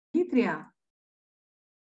Dimitria?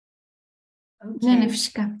 Okay.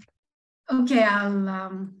 Okay,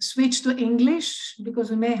 I'll switch to English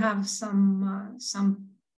because we may have some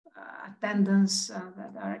attendants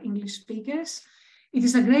that are English speakers. It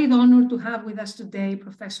is a great honor to have with us today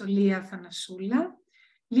Professor Lia Athanassoula.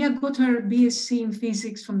 Lia got her BSc in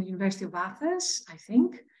physics from the University of Athens, I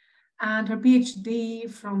think, and her PhD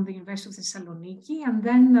from the University of Thessaloniki, and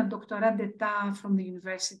then a doctorat d'etat from the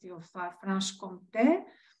University of Franche-Comté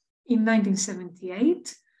in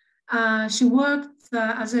 1978. She worked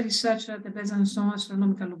as a researcher at the Besançon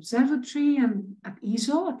Astronomical Observatory and at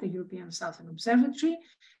ESO, at the European Southern Observatory,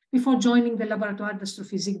 before joining the Laboratoire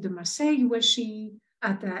d'Astrophysique de Marseille, where she,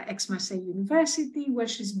 at Aix-Marseille University, where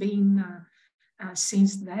she's been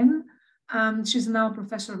since then. She's now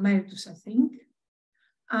Professor Emeritus, I think.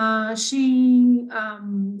 The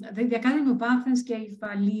Academy of Athens gave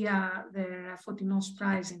Lia the Fotinos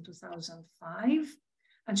Prize in 2005.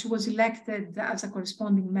 And she was elected as a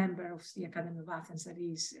corresponding member of the Academy of Athens, that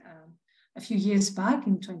is a few years back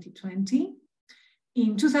in 2020.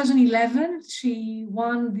 In 2011, she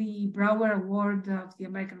won the Brower Award of the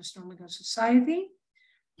American Astronomical Society.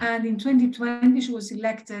 And in 2020, she was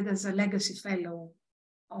elected as a Legacy Fellow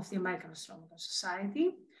of the American Astronomical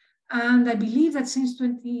Society. And I believe that since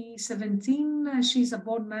 2017, she's a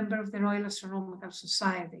board member of the Royal Astronomical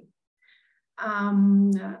Society.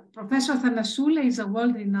 Professor Athanassoula is a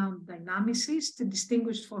world-renowned dynamicist,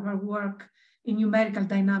 distinguished for her work in numerical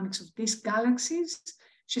dynamics of disk galaxies.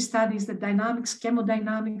 She studies the dynamics,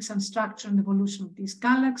 chemodynamics, and structure and evolution of these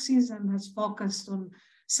galaxies, and has focused on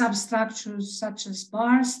substructures such as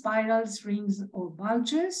bars, spirals, rings, or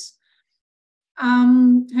bulges.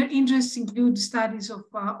 Her interests include studies of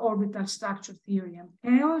orbital structure theory and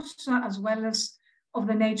chaos, as well as of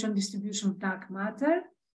the nature and distribution of dark matter.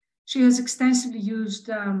 She has extensively used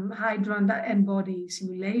hydro and N-body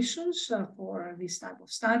simulations for this type of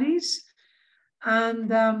studies, and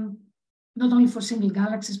not only for single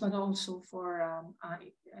galaxies, but also for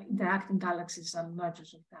interacting galaxies and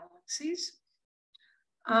mergers of galaxies.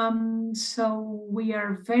 So we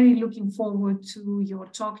are very looking forward to your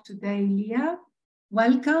talk today, Lia.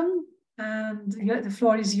 Welcome, and the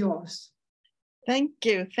floor is yours. Thank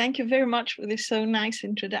you. Thank you very much for this so nice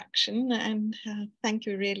introduction, and thank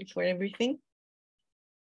you really for everything,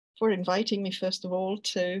 for inviting me, first of all,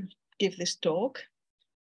 to give this talk.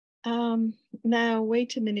 Now,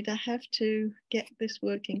 wait a minute, I have to get this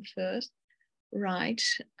working first. Right,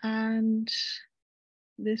 and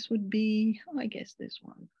this would be, I guess, this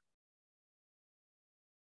one.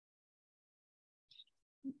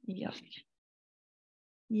 Yep.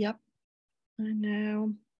 Yep, I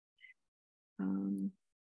know.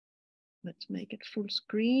 Let's make it full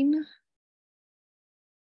screen.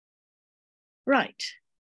 Right.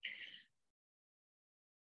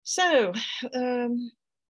 So, I'm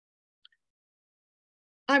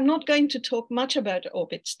not going to talk much about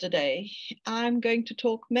orbits today. I'm going to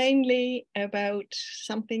talk mainly about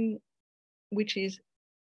something which is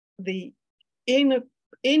in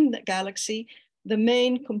the galaxy, the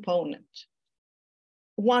main component.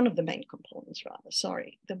 One of the main components, rather,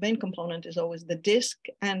 sorry. The main component is always the disk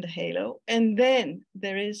and the halo, and then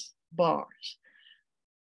there is bars.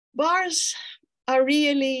 Bars are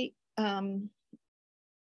really a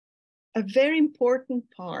very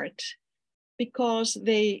important part because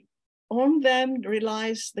on them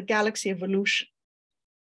relies the galaxy evolution.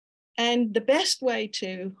 And the best way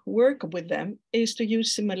to work with them is to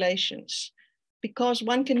use simulations, because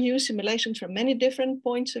one can use simulations from many different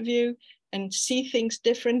points of view and see things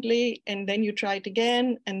differently, and then you try it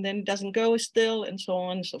again, and then it doesn't go still, and so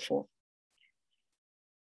on and so forth.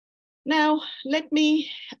 Now, let me,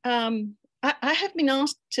 I have been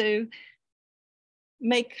asked to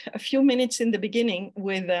make a few minutes in the beginning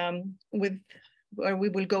with where we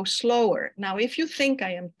will go slower. Now, if you think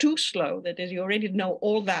I am too slow, that is, you already know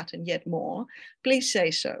all that and yet more, please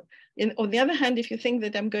say so. On the other hand, if you think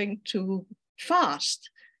that I'm going too fast,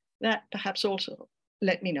 that perhaps also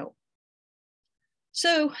let me know.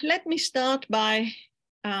 So let me start by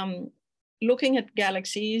looking at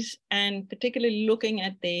galaxies, and particularly looking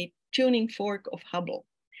at the tuning fork of Hubble.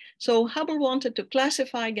 So Hubble wanted to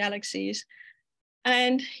classify galaxies,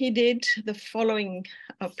 and he did the following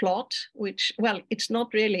plot, which, well, it's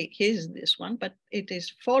not really this one, but it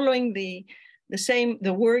is following the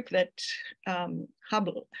work that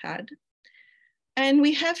Hubble had. And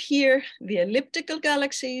we have here the elliptical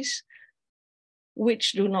galaxies,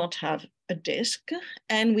 which do not have a disk.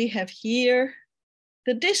 And we have here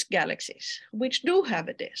the disk galaxies, which do have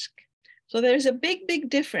a disk. So there's a big, big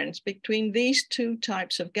difference between these two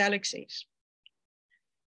types of galaxies.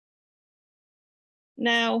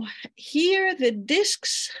 Now, here the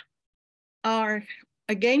disks are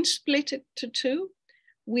again split into two.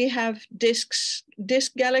 We have disk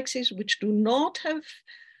galaxies which do not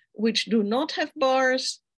have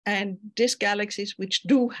bars, and disk galaxies which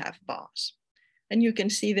do have bars. And you can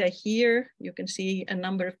see that here, you can see a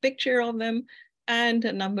number of pictures of them and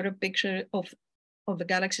a number of pictures of the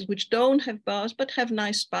galaxies which don't have bars, but have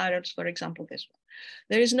nice spirals, for example, this one.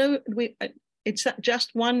 There is no, it's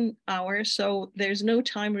just 1 hour, so there's no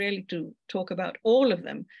time really to talk about all of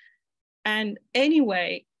them. And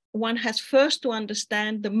anyway, one has first to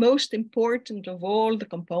understand the most important of all the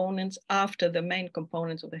components after the main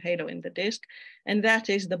components of the halo in the disk, and that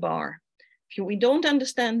is the bar. If we don't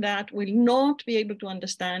understand that, we'll not be able to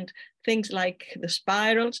understand things like the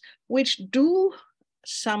spirals, which do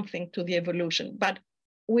something to the evolution, but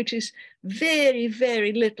which is very,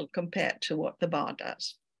 very little compared to what the bar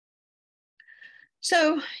does.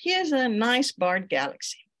 So here's a nice barred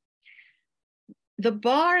galaxy. The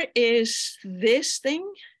bar is this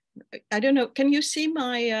thing. I don't know, can you see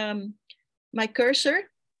my, my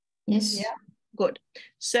cursor? Yes. Yeah, good.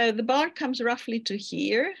 So the bar comes roughly to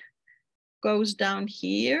here, goes down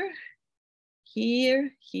here,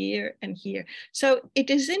 here, here, and here. So it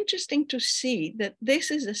is interesting to see that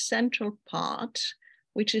this is a central part,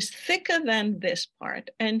 which is thicker than this part.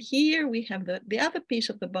 And here we have the other piece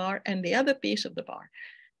of the bar and the other piece of the bar.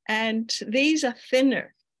 And these are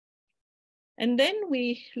thinner. And then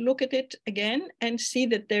we look at it again and see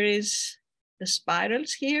that there is the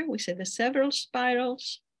spirals here. We see the several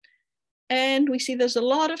spirals. And we see there's a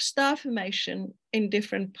lot of star formation in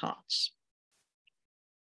different parts.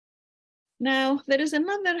 Now, there is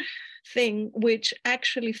another thing which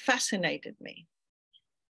actually fascinated me.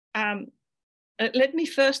 Let me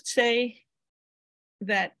first say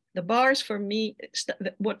that the bars for me,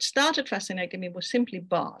 what started fascinating me was simply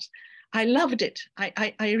bars. I loved it.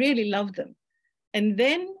 I really loved them. And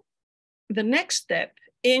then the next step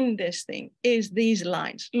in this thing is these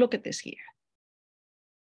lines. Look at this here.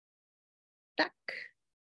 Tuck.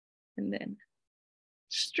 And then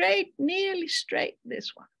straight, nearly straight,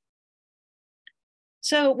 this one.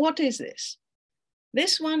 So what is this?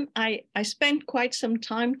 This one, I spent quite some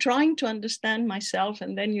time trying to understand myself,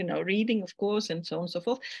 and then, you know, reading, of course, and so on and so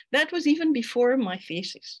forth. That was even before my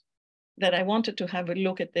thesis, that I wanted to have a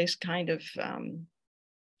look at this kind of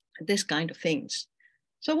things.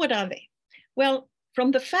 So what are they? Well,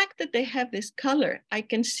 from the fact that they have this color, I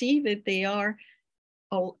can see that they are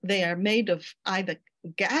made of either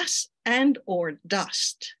gas and or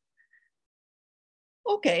dust.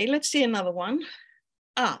 Okay, let's see another one.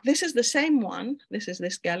 This is the same one. This is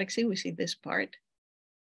this galaxy. We see this part.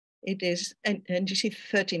 It is, and you see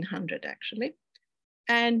 1300 actually.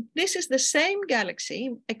 And this is the same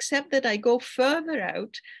galaxy, except that I go further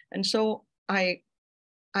out. And so I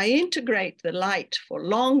integrate the light for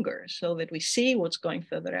longer so that we see what's going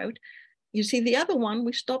further out. You see the other one,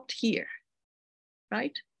 we stopped here,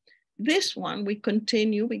 right? This one, we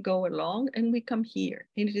continue, we go along and we come here.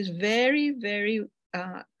 And it is very, very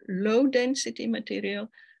low density material,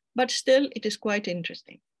 but still it is quite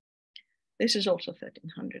interesting. This is also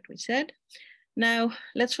 1300, we said. Now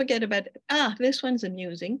let's forget about, this one's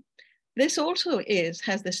amusing. This also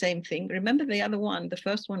has the same thing. Remember the other one, the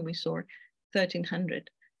first one we saw, 1300.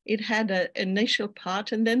 It had an initial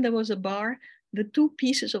part and then there was a bar, the two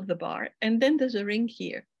pieces of the bar, and then there's a ring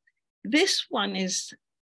here. This one is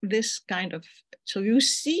this kind of, so you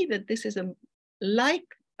see that this is like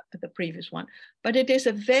the previous one, but it is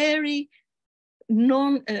a very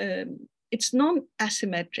it's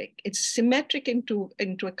non-asymmetric. It's symmetric into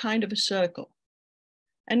a kind of a circle.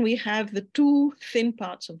 And we have the two thin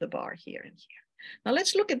parts of the bar here and here. Now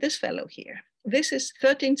let's look at this fellow here. This is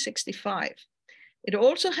 1365. It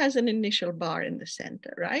also has an initial bar in the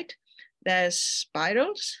center, right? There's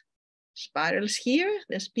spirals here.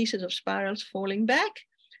 There's pieces of spirals falling back.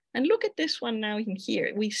 And look at this one now in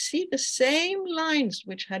here. We see the same lines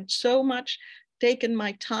which had so much taken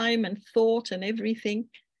my time and thought and everything.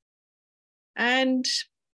 And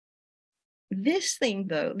this thing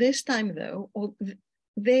though, this time though,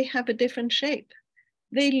 they have a different shape.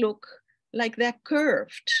 They look like they're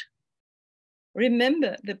curved.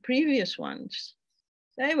 Remember the previous ones,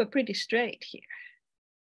 they were pretty straight here.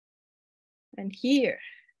 And here,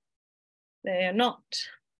 they are not.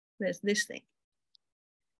 There's this thing.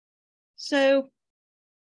 So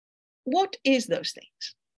what is those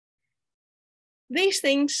things? These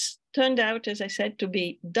things turned out, as I said, to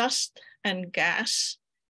be dust and gas.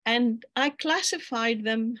 And I classified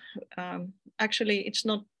them, actually, it's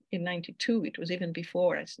not in 92, it was even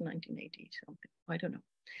before, it's 1980 something, I don't know.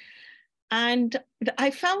 And I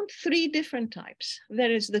found 3 different types.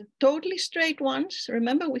 There is the totally straight ones.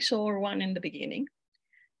 Remember, we saw one in the beginning.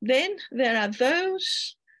 Then there are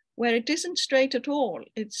those where it isn't straight at all.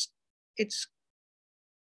 It's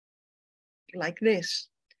like this.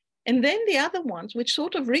 And then the other ones, which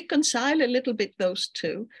sort of reconcile a little bit those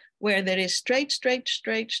two, where there is straight, straight,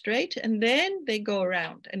 straight, straight, and then they go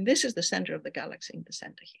around. And this is the center of the galaxy in the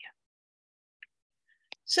center here.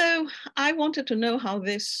 So I wanted to know how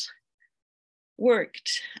this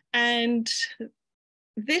worked. And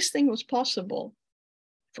this thing was possible.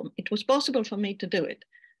 It was possible for me to do it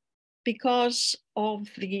because of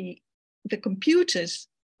the computers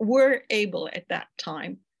were able at that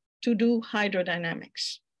time to do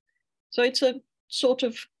hydrodynamics. So it's a sort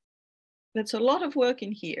of, that's a lot of work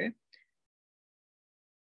in here,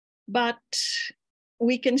 but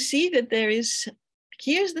we can see that there is,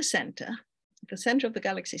 here's the center of the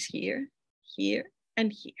galaxy is here, here,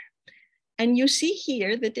 and here. And you see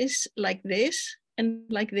here that is like this and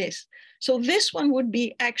like this. So this one would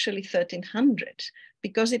be actually 1300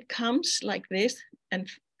 because it comes like this and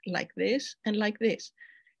like this and like this.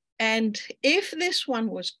 And if this one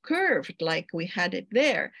was curved like we had it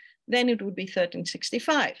there, then it would be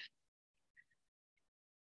 1365.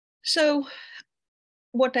 So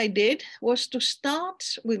what I did was to start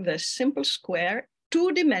with a simple square,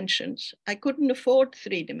 2 dimensions. I couldn't afford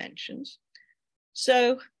 3 dimensions.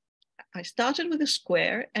 So I started with a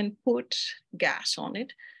square and put gas on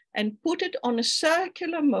it and put it on a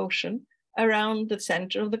circular motion around the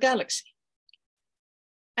center of the galaxy.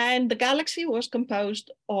 And the galaxy was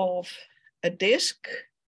composed of a disk,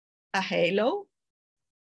 a halo,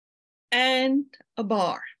 and a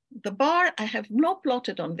bar. The bar I have not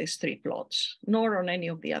plotted on these 3 plots, nor on any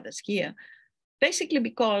of the others here, basically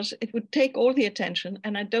because it would take all the attention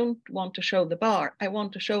and I don't want to show the bar. I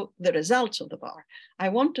want to show the results of the bar. I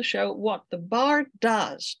want to show what the bar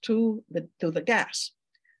does to the gas.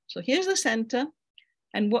 So here's the center,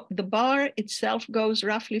 and what the bar itself goes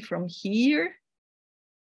roughly from here.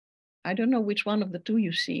 I don't know which one of the 2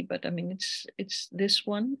 you see, but I mean, it's this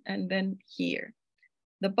one and then here.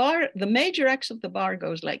 The bar, the major axis of the bar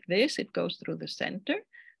goes like this. It goes through the center.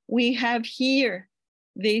 We have here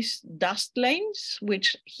these dust lanes,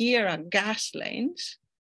 which here are gas lanes.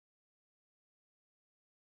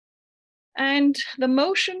 And the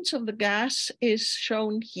motions of the gas is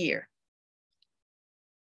shown here.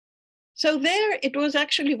 So there, it was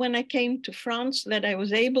actually when I came to France that I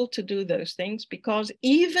was able to do those things, because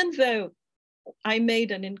even though I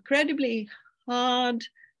made an incredibly hard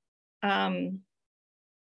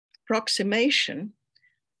approximation,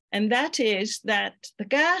 and that is that the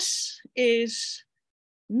gas is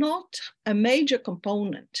not a major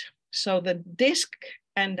component. So the disk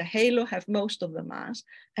and the halo have most of the mass,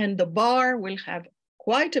 and the bar will have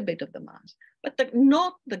quite a bit of the mass, but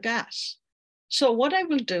not the gas. So what I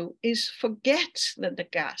will do is forget that the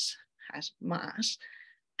gas has mass,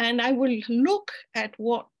 and I will look at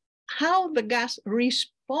how the gas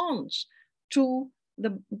responds to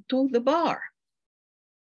the bar.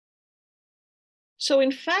 So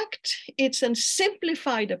in fact, it's a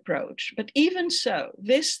simplified approach, but even so,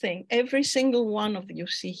 this thing, every single one of you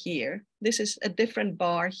see here, this is a different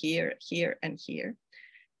bar here, here, and here.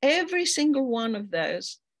 Every single one of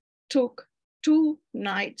those took 2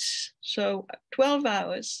 nights, so 12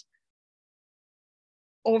 hours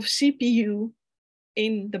of CPU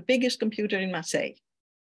in the biggest computer in Marseille.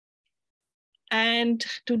 And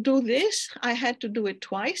to do this, I had to do it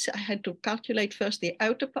twice. I had to calculate first the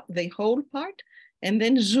outer part, the whole part, and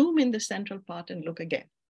then zoom in the central part and look again.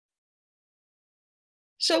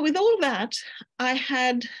 So with all that, I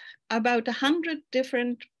had about 100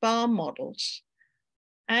 different bar models.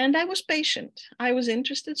 And I was patient. I was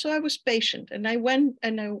interested, so I was patient. And I went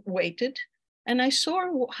and I waited, and I saw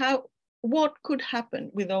what could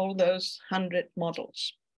happen with all those 100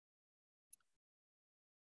 models.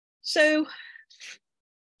 So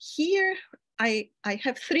here I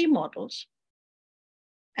have 3 models.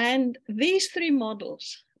 And these 3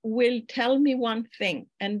 models will tell me one thing,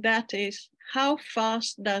 and that is, how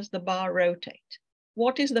fast does the bar rotate?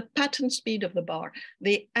 What is the pattern speed of the bar?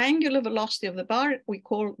 The angular velocity of the bar, we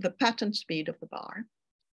call the pattern speed of the bar.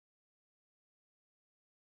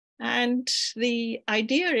 And the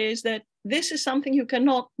idea is that this is something you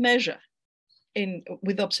cannot measure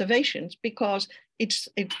with observations, because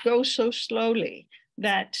it goes so slowly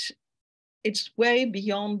that it's way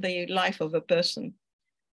beyond the life of a person.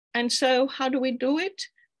 And so how do we do it?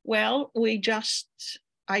 Well,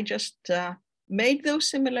 I just made those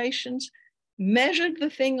simulations, measured the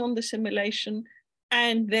thing on the simulation,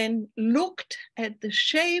 and then looked at the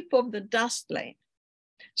shape of the dust lane.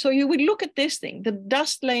 So you would look at this thing. The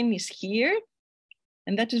dust lane is here,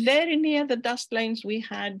 and that is very near the dust lanes we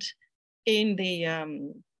had in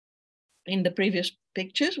the previous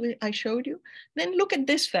pictures I showed you. Then look at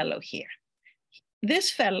this fellow here.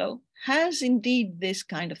 This fellow has indeed this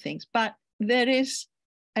kind of things, but there is,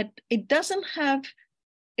 it doesn't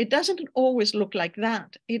always look like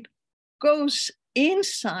that. It goes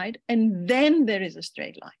inside and then there is a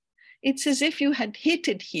straight line. It's as if you had hit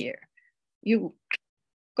it here. You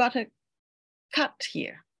got a cut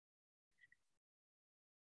here.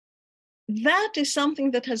 That is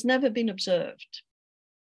something that has never been observed.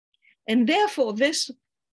 And therefore this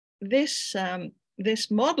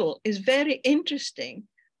model is very interesting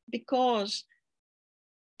because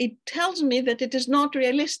it tells me that it is not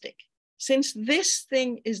realistic. Since this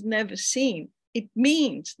thing is never seen, it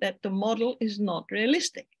means that the model is not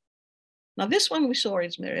realistic. Now, this one we saw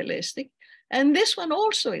is realistic, and this one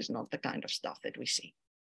also is not the kind of stuff that we see.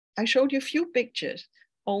 I showed you a few pictures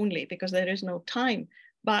only because there is no time,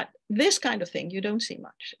 but this kind of thing you don't see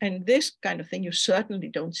much, and this kind of thing you certainly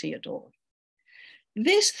don't see at all.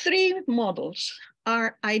 These three models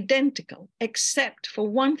are identical except for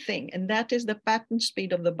one thing, and that is the pattern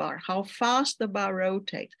speed of the bar, how fast the bar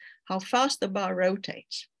rotates, how fast the bar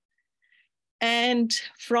rotates. And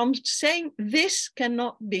from saying this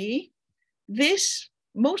cannot be, this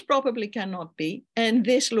most probably cannot be, and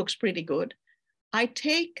this looks pretty good, I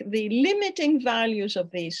take the limiting values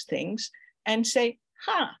of these things and say,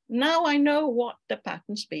 now I know what the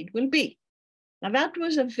pattern speed will be. Now that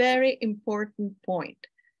was a very important point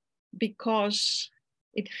because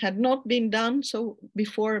it had not been done. So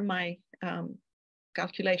before my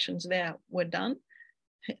calculations there were done,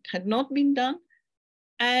 it had not been done.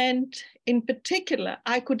 And in particular,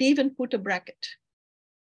 I could even put a bracket.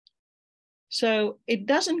 So it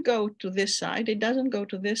doesn't go to this side, it doesn't go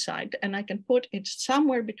to this side, and I can put it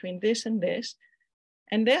somewhere between this and this.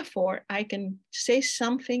 And therefore, I can say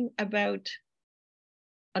something about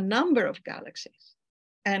a number of galaxies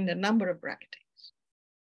and a number of bracketings.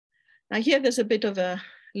 Now here there's a bit of a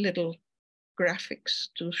little graphics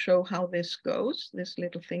to show how this goes. This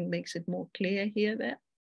little thing makes it more clear here, there.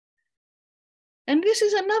 And this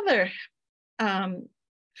is another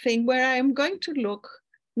thing where I am going to look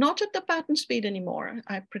not at the pattern speed anymore.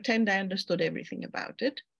 I pretend I understood everything about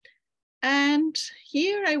it. And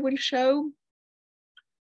here I will show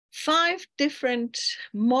 5 different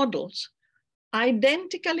models,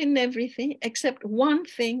 identical in everything except one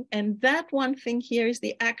thing, and that one thing here is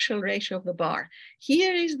the actual ratio of the bar.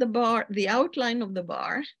 Here is the bar, the outline of the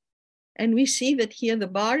bar, and we see that here the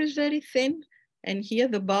bar is very thin, and here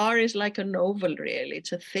the bar is like an oval, really.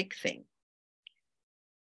 It's a thick thing.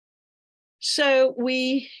 So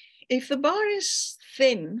if the bar is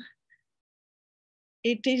thin,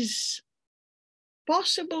 it is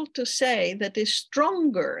possible to say that is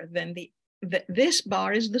stronger than this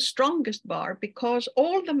bar is the strongest bar because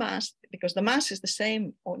the mass is the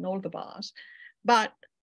same on all the bars. But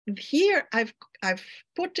here I've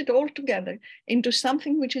put it all together into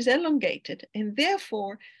something which is elongated, and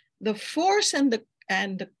therefore the force and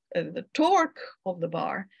the torque of the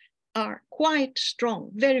bar are quite strong,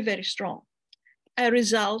 very, very strong. A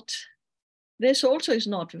result, this also is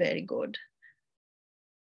not very good.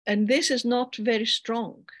 And this is not very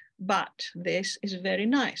strong, but this is very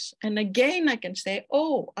nice. And again, I can say,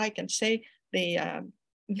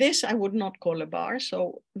 this I would not call a bar.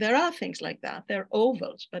 So there are things like that. They're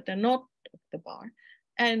ovals, but they're not the bar.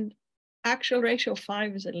 And actual ratio of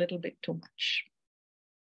 5 is a little bit too much.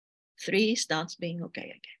 3 starts being okay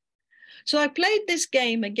again. So I played this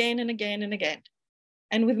game again and again and again.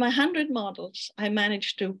 And with my 100 models, I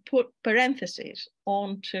managed to put parentheses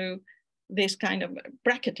onto this kind of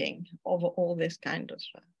bracketing of all this kind of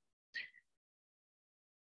stuff.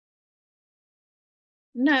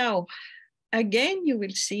 Now, again, you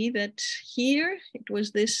will see that here it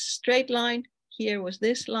was this straight line, here was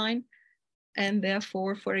this line. And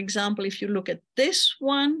therefore, for example, if you look at this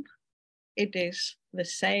one, it is the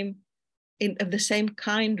same, of the same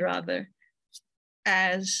kind rather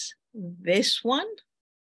as this one.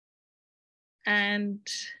 And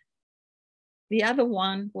the other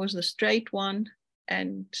one was the straight one,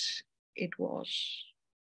 and it was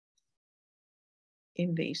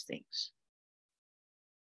in these things.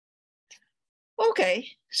 Okay,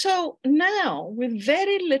 so now with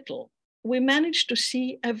very little, we managed to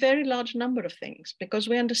see a very large number of things because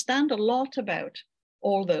we understand a lot about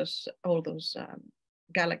all those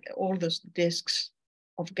disks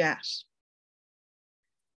of gas.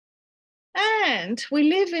 And we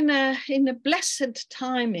live in a blessed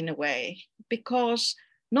time in a way, because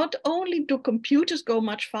not only do computers go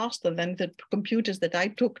much faster than the computers that I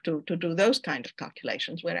took to do those kind of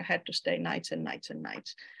calculations, where I had to stay nights and nights and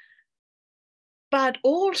nights, but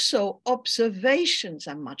also observations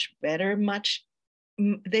are much better,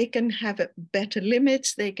 they can have better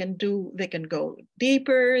limits, they can go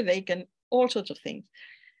deeper, they can all sorts of things.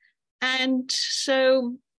 And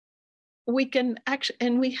so we can actually,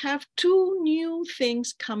 and we have two new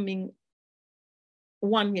things coming.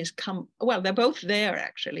 One is well, they're both there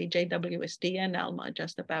actually, JWST and ALMA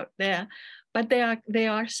just about there, but they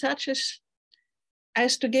are such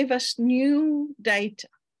as to give us new data,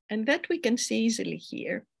 and that we can see easily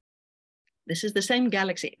here. This is the same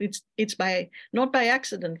galaxy. It's not by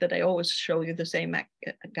accident that I always show you the same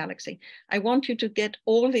galaxy. I want you to get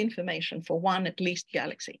all the information for one at least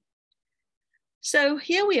galaxy. So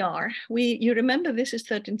here we are. You remember this is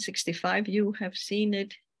 1365. You have seen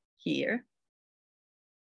it here.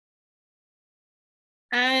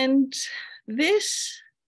 And this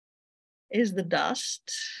is the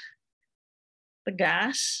dust, the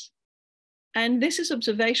gas, and this is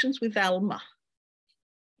observations with ALMA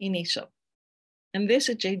in ESO. And this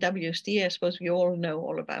is JWST. I suppose you all know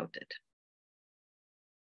all about it.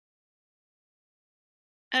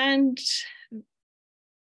 And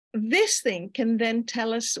this thing can then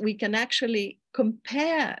tell us, we can actually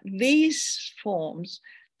compare these forms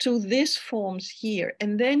to these forms here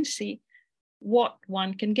and then see what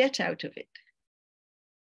one can get out of it.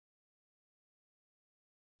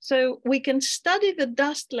 So we can study the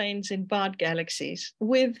dust lanes in barred galaxies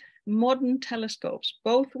with modern telescopes,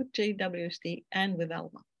 both with JWST and with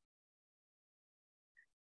ALMA.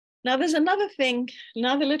 Now there's another thing,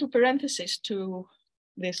 another little parenthesis to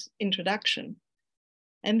this introduction.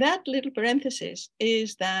 And that little parenthesis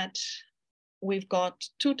is that we've got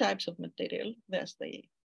two types of material. There's the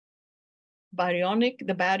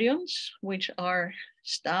baryons, which are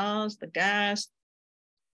stars, the gas,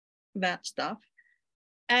 that stuff.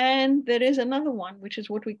 And there is another one, which is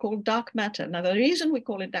what we call dark matter. Now, the reason we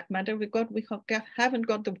call it dark matter, we haven't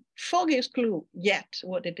got the foggiest clue yet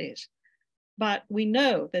what it is, but we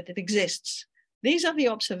know that it exists. These are the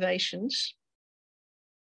observations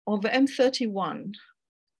of M31,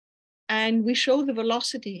 and we show the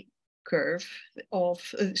velocity curve of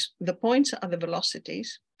the points are the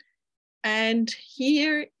velocities. And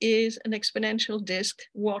here is an exponential disk,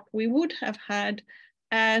 what we would have had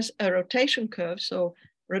as a rotation curve. So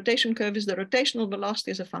rotation curve is the rotational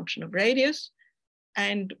velocity as a function of radius.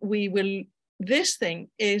 And this thing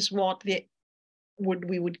is what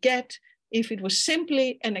we would get if it was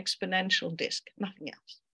simply an exponential disk, nothing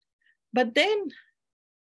else. But then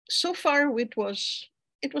so far it was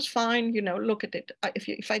fine, look at it.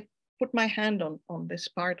 If I put my hand on this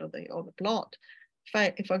part of the plot,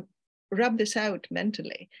 if I rub this out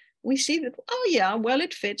mentally, we see that, oh yeah, well,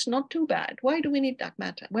 it fits, not too bad. Why do we need dark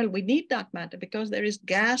matter? Well, we need dark matter because there is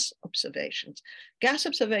gas observations. Gas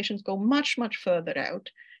observations go much, much further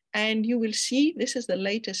out. And you will see, this is the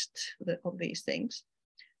latest of these things.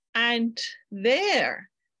 And there,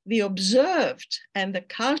 the observed and the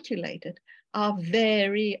calculated are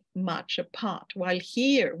very much apart. While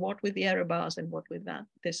here, what with the error bars and what with that,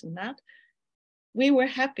 this and that, we were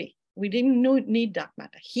happy. We didn't need dark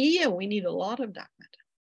matter. Here, we need a lot of dark matter.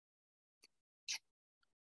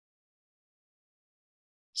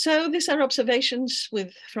 So these are observations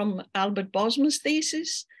from Albert Bosman's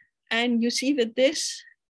thesis. And you see that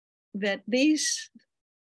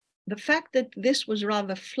the fact that this was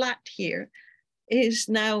rather flat here is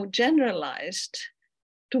now generalized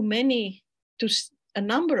to a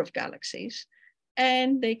number of galaxies,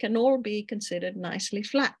 and they can all be considered nicely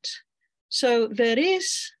flat. So there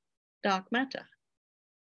is dark matter,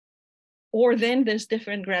 or then there's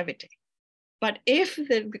different gravity. But if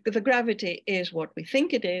the gravity is what we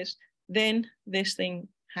think it is, then this thing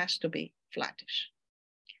has to be flattish.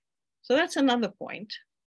 So that's another point.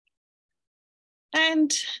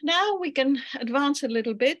 And now we can advance a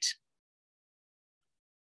little bit.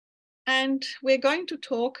 And we're going to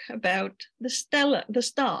talk about the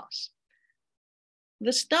stars.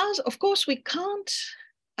 The stars, of course, we can't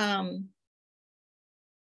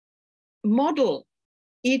model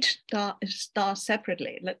each star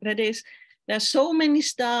separately. That is, there are so many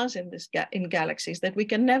stars in galaxies that we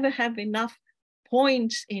can never have enough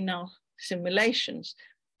points in our simulations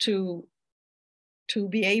to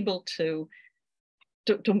be able to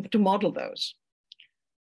model those.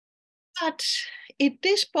 But it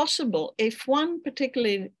is possible if one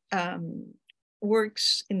particularly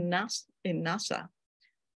works in NASA,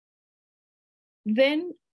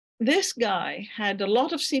 then this guy had a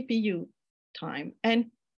lot of CPU time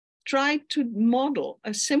and tried to model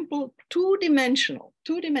a simple two-dimensional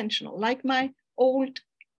two-dimensional, like my old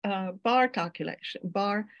bar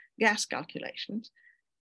gas calculations.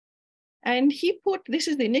 And he put, this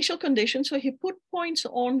is the initial condition, so he put points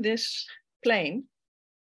on this plane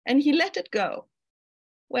and he let it go.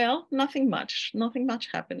 Well, nothing much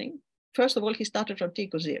happening. First of all, he started from t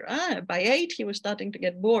equals 0. By 8, he was starting to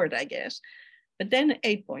get bored, I guess. But then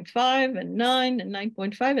 8.5 and 9 and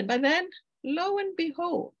 9.5. And by then, lo and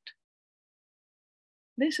behold,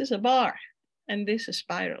 this is a bar and this is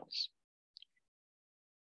spirals.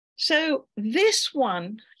 So this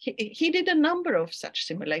one, he did a number of such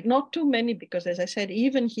simulations, not too many, because as I said,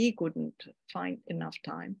 even he couldn't find enough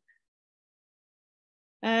time.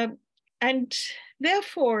 And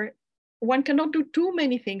therefore, one cannot do too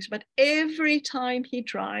many things, but every time he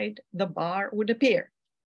tried, the bar would appear.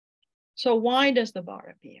 So why does the bar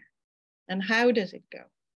appear? And how does it go?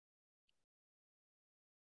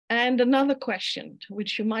 And another question,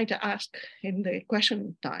 which you might ask in the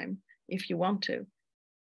question time, if you want to.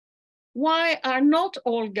 Why are not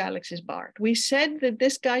all galaxies barred? We said that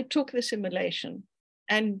this guy took the simulation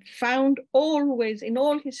and found always, in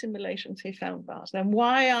all his simulations, he found bars. Then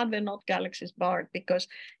why are there not galaxies barred? Because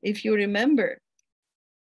if you remember,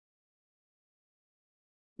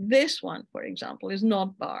 this one, for example, is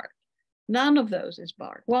not barred. None of those is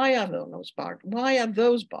barred. Why are those barred? Why are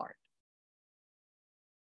those barred?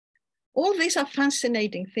 All these are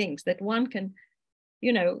fascinating things that one can,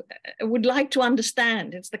 you know, would like to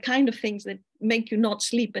understand. It's the kind of things that make you not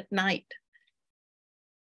sleep at night.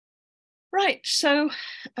 Right, so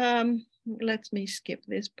let me skip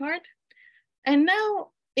this part. And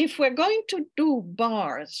now, if we're going to do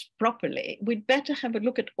bars properly, we'd better have a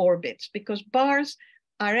look at orbits, because bars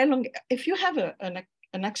are elongated. If you have an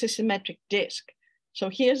axisymmetric disk, so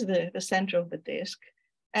here's the center of the disk,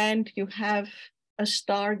 and you have a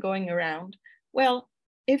star going around. Well,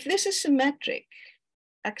 if this is symmetric,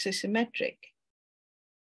 axisymmetric,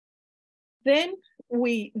 then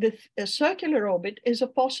a circular orbit is a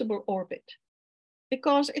possible orbit,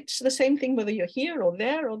 because it's the same thing whether you're here or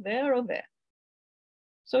there or there or there.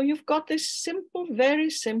 So you've got this simple, very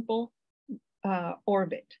simple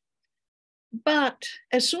orbit. But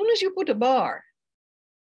as soon as you put a bar,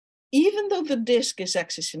 even though the disk is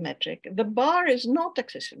axisymmetric, the bar is not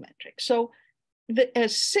axisymmetric. So a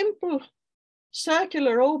simple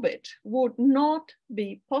circular orbit would not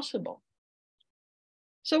be possible.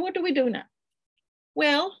 So what do we do now?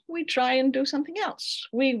 Well, we try and do something else.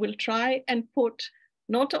 We will try and put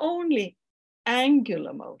not only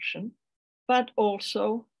angular motion, but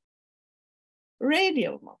also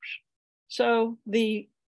radial motion. So the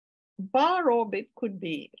bar orbit could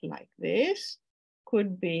be like this,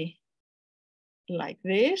 could be like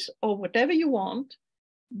this, or whatever you want,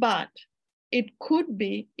 but it could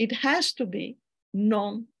be, it has to be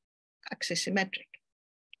non-axisymmetric.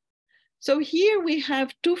 So here we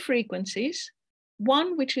have two frequencies,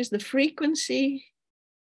 one which is the frequency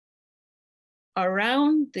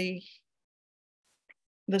around the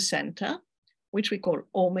center, which we call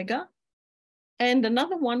omega, and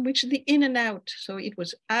another one which is the in and out. So it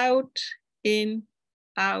was out, in,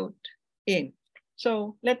 in.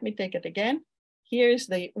 So let me take it again. Here's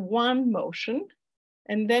the one motion,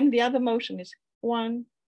 and then the other motion is one,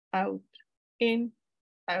 out, in,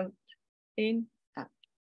 out, in, out.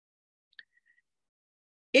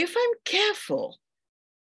 If I'm careful,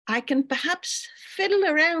 I can perhaps fiddle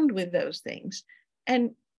around with those things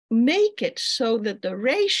and make it so that the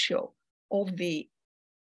ratio of the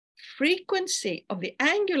frequency, of the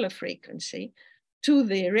angular frequency to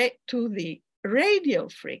the radial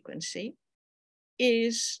frequency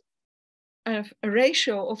is a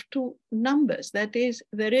ratio of two numbers. That is,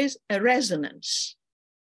 there is a resonance.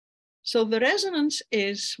 So the resonance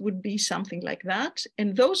would be something like that,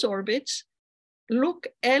 and those orbits look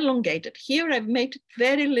elongated. Here I've made it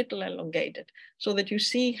very little elongated so that you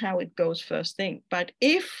see how it goes first thing. But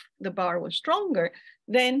if the bar was stronger,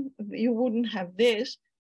 then you wouldn't have this.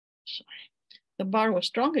 Sorry, the bar was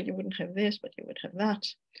stronger, you wouldn't have this, but you would have that.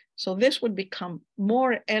 So this would become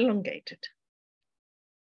more elongated.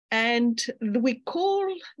 And we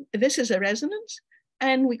call, this is a resonance,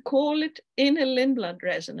 and we call it inner Lindblad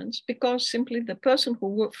resonance because simply the person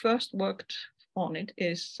who first worked on it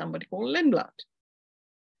is somebody called Lindblad.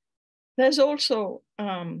 There's also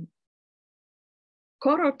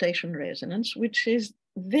co-rotation resonance, which is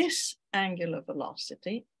this angular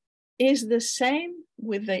velocity is the same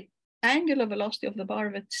with the angular velocity of the bar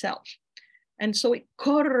of itself. And so it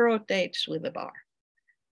co-rotates with the bar.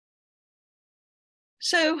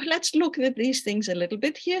 So let's look at these things a little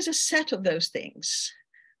bit. Here's a set of those things.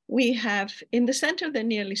 we have in the center, they're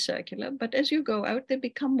nearly circular, but as you go out, they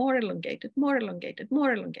become more elongated, more elongated,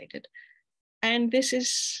 more elongated. And this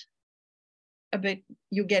is a bit,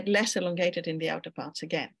 you get less elongated in the outer parts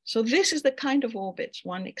again. So this is the kind of orbits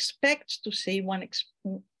one expects to see,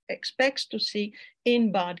 expects to see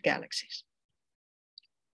in barred galaxies.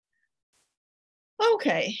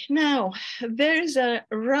 Okay, now there is a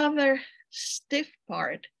rather stiff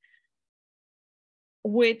part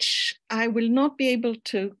which I will not be able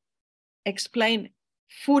to explain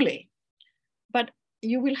fully, but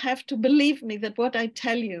you will have to believe me that what I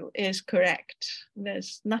tell you is correct.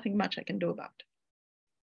 There's nothing much I can do about it,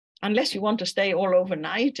 unless you want to stay all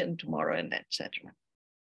overnight and tomorrow and etc.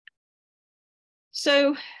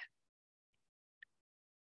 So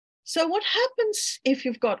what happens if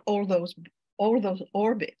you've got all those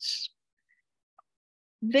orbits?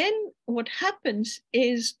 Then what happens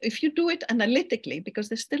is, if you do it analytically, because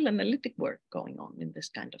there's still analytic work going on in this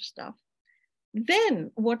kind of stuff,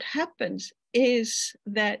 then what happens is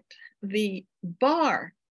that the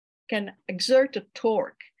bar can exert a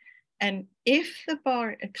torque. And if the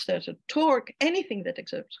bar exerts a torque, anything that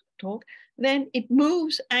exerts a torque, then it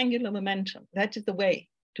moves angular momentum. That is the way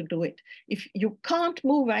to do it. If you can't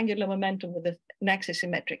move angular momentum with an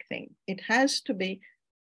axisymmetric thing, it has to be,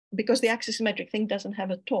 because the axisymmetric thing doesn't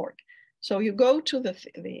have a torque. So you go to the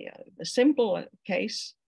simple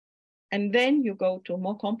case, and then you go to a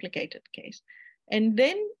more complicated case. And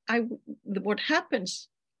then what happens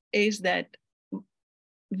is that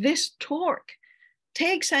this torque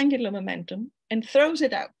takes angular momentum and throws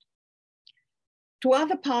it out to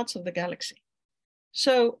other parts of the galaxy.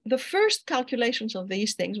 So the first calculations of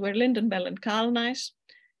these things were Lindenbell and Kalnice,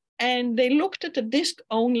 and they looked at the disk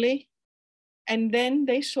only. And then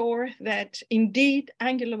they saw that indeed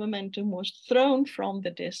angular momentum was thrown from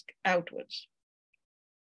the disk outwards.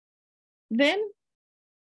 Then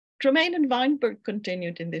Tremaine and Weinberg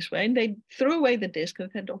continued in this way, and they threw away the disk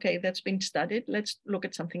and said, okay, that's been studied. Let's look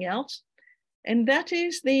at something else. And that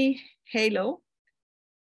is the halo.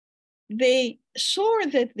 They saw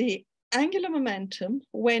that the angular momentum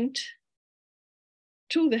went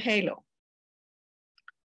to the halo.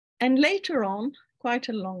 And later on, quite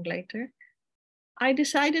a long later, I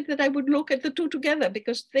decided that I would look at the two together,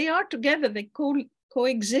 because they are together, they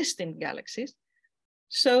coexist in galaxies.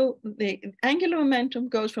 So the angular momentum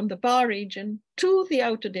goes from the bar region to the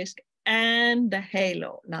outer disk and the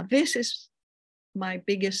halo. Now this is my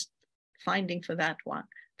biggest finding for that one,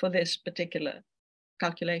 for this particular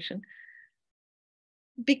calculation,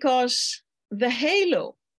 because the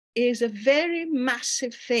halo is a very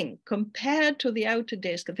massive thing compared to the outer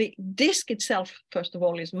disk. The disk itself, first of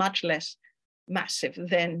all, is much less massive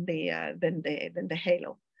than the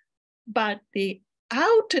halo, but the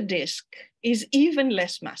outer disk is even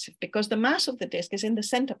less massive, because the mass of the disk is in the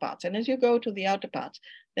center parts, and as you go to the outer parts,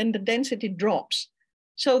 then the density drops.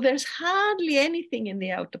 So there's hardly anything in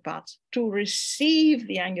the outer parts to receive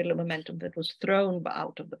the angular momentum that was thrown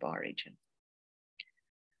out of the bar region.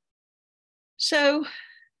 So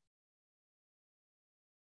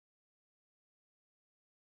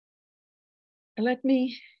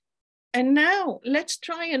and now let's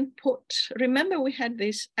try and remember we had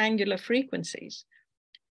these angular frequencies,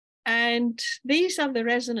 and these are the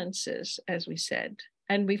resonances, as we said,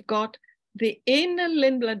 and we've got the inner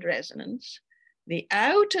Lindblad resonance, the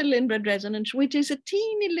outer Lindblad resonance, which is a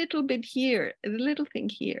teeny little bit here, a little thing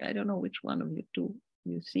here. I don't know which one of you two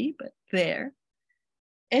you see, but there.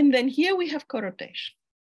 And then here we have corotation.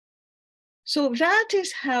 So that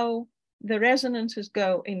is how the resonances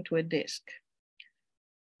go into a disk.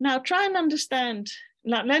 Now try and understand,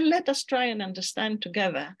 let us try and understand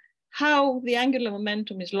together how the angular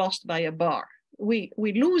momentum is lost by a bar. We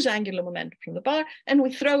lose angular momentum from the bar and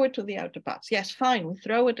we throw it to the outer parts. Yes, fine, we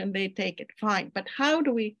throw it and they take it, fine. But how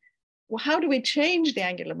do we change the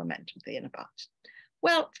angular momentum of the inner parts?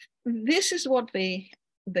 Well, this is what the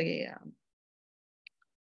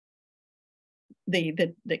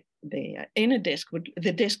inner disk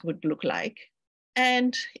would look like.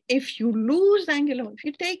 And if you lose if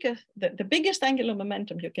you take the biggest angular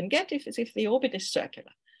momentum you can get is if the orbit is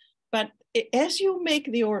circular. But as you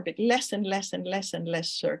make the orbit less and less and less and less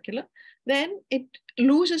circular, then it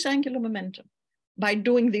loses angular momentum. By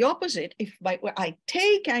doing the opposite, if I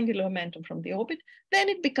take angular momentum from the orbit, then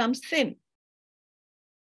it becomes thin.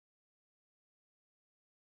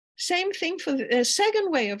 Same thing for the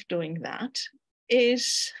second way of doing that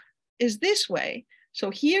is this way. So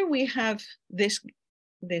here we have this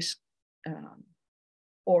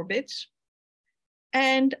orbits,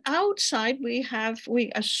 and outside we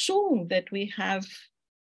assume that we have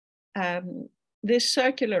this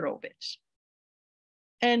circular orbits.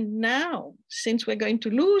 And now, since we're going to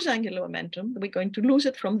lose angular momentum, we're going to lose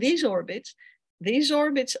it from these orbits. These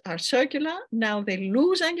orbits are circular. Now they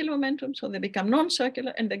lose angular momentum, so they become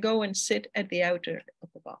non-circular, and they go and sit at the outer of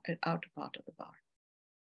the bar, outer part of the bar.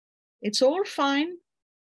 It's all fine.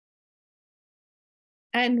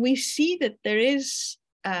 And we see that there is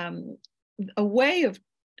a way of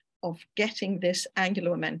getting this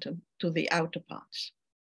angular momentum to the outer parts.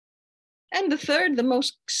 And the third, the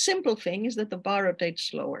most simple thing, is that the bar rotates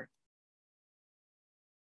slower.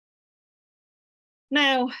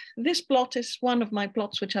 Now, this plot is one of my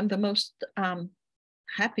plots which I'm the most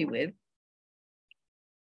happy with.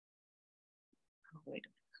 Oh, wait,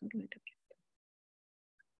 how do I do it?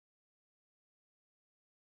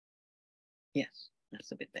 Yes,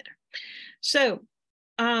 that's a bit better. So,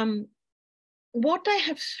 what I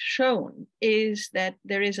have shown is that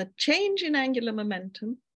there is a change in angular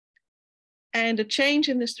momentum and a change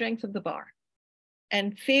in the strength of the bar.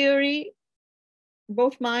 And theory,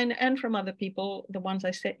 both mine and from other people, the ones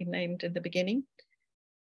I named in the beginning,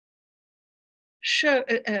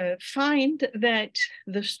 find that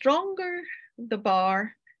the stronger the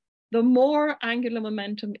bar, the more angular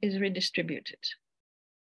momentum is redistributed.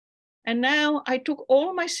 And now I took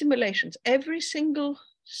all my simulations. Every single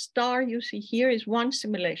star you see here is one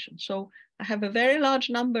simulation. So I have a very large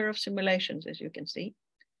number of simulations, as you can see.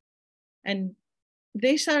 And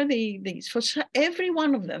these are these. For every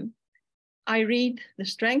one of them, I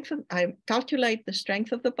calculate the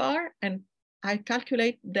strength of the bar, and I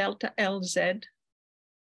calculate delta LZ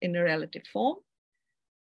in a relative form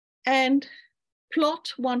and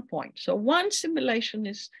plot 1 point. So one simulation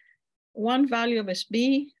is one value of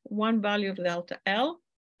SB, one value of delta L,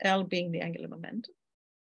 L being the angular momentum.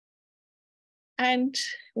 And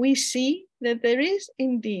we see that there is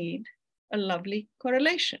indeed a lovely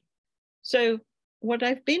correlation. So what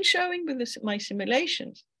I've been showing with my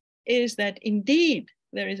simulations is that indeed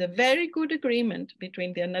there is a very good agreement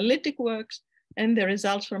between the analytic works and the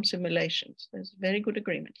results from simulations. There's very good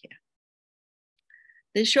agreement here.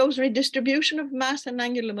 This shows redistribution of mass and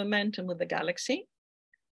angular momentum with the galaxy.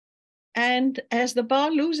 And as the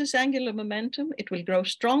bar loses angular momentum, it will grow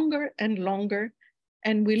stronger and longer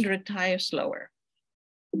and will retire slower.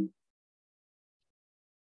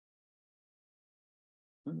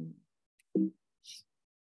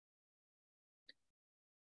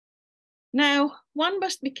 Now, one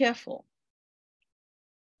must be careful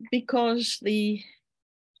because the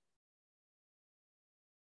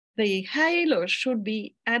halo should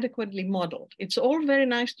be adequately modeled. It's all very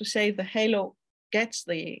nice to say the halo gets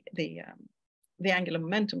the angular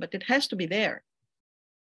momentum, but it has to be there.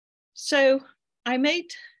 So I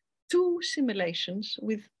made two simulations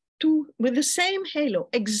with the same halo,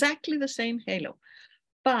 exactly the same halo.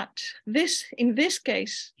 But in this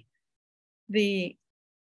case, the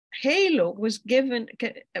halo was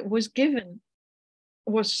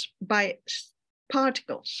by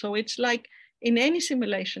particles. So it's like in any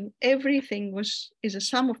simulation, everything is a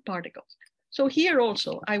sum of particles. So here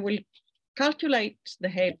also, I will calculate the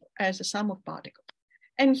halo as a sum of particles.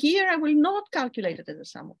 And here I will not calculate it as a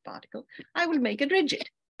sum of particles. I will make it rigid.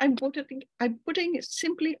 I'm putting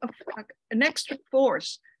simply an extra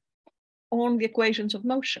force on the equations of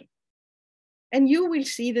motion. And you will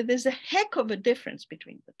see that there's a heck of a difference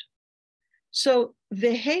between the two. So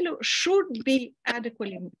the halo should be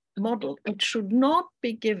adequately modeled. It should not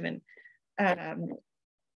be given a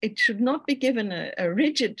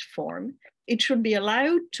rigid form. It should be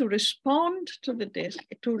allowed to respond to the disk,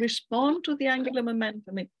 to respond to the angular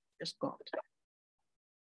momentum it just got.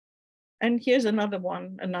 And here's another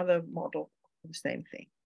one, another model of the same thing.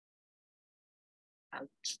 I'll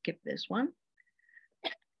skip this one.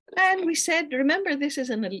 And we said, remember, this is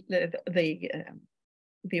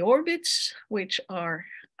the orbits, which are,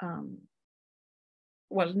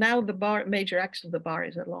 well, now the major axis of the bar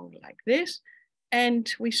is along like this.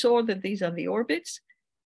 And we saw that these are the orbits.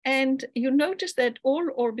 And you notice that all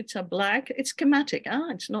orbits are black. It's schematic,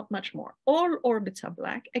 it's not much more. All orbits are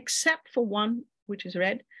black, except for one, which is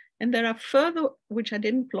red. And there are further, which I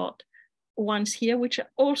didn't plot, ones here, which are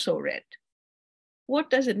also red. What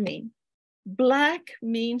does it mean? Black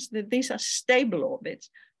means that these are stable orbits.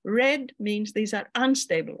 Red means these are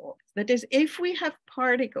unstable orbits. That is, if we have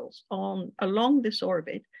particles along this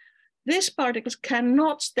orbit, these particles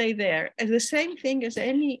cannot stay there. As the same thing as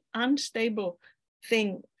any unstable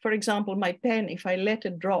thing. For example, my pen, if I let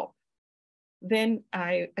it drop, then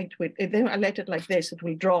I let it like this, it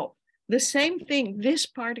will drop. The same thing, these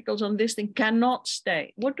particles on this thing cannot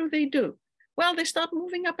stay. What do? Well, they start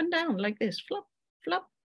moving up and down like this, flop, flop,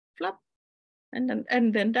 flop, and then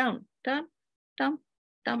down, down, down,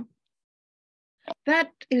 down.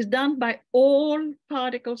 That is done by all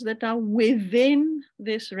particles that are within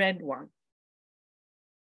this red one.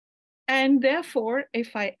 And therefore,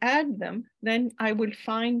 if I add them, then I will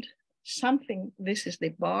find something. This is the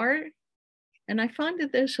bar. And I find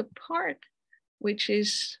that there's a part which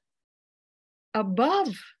is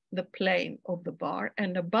above the plane of the bar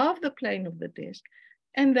and above the plane of the disk.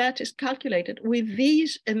 And that is calculated with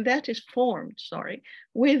these, and that is formed, sorry,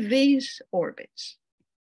 with these orbits.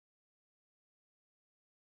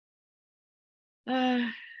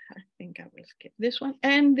 I think I will skip this one.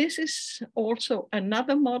 And this is also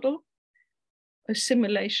another model, a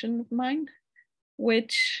simulation of mine,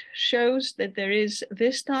 which shows that there is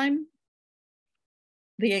this time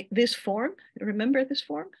this form. Remember this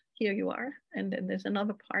form? Here you are. And then there's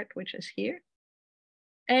another part which is here.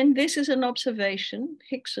 And this is an observation,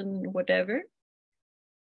 Hickson, whatever.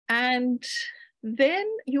 And then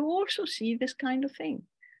you also see this kind of thing.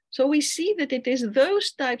 So we see that it is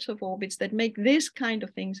those types of orbits that make this kind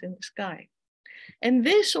of things in the sky. And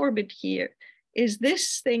this orbit here is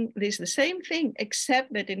this thing, this is the same thing,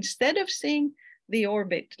 except that instead of seeing the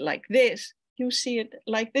orbit like this, you see it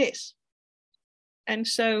like this. And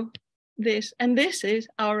so this, and this is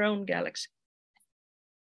our own galaxy.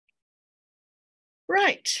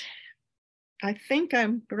 Right, I think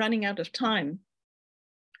I'm running out of time.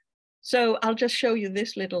 So I'll just show you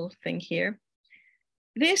this little thing here.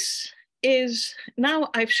 This is, now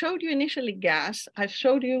I've showed you initially gas, I've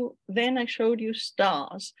showed you, then I showed you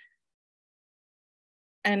stars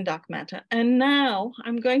and dark matter. And now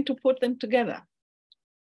I'm going to put them together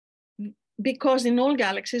because in all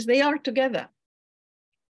galaxies, they are together.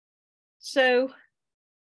 So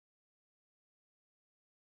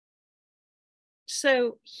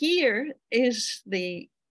here is this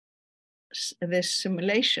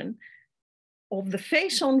simulation of the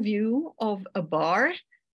face-on view of a bar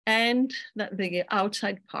and the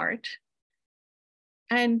outside part.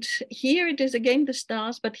 And here it is again the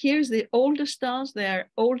stars, but here's the older stars. They are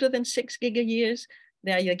older than 6 gigayears.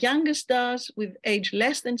 They are the younger stars with age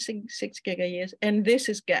less than 6 gigayears, and this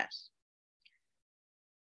is gas.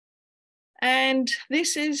 And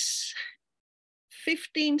this is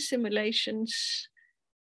 15 simulations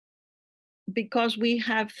because we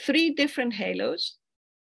have 3 different halos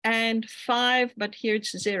and 5, but here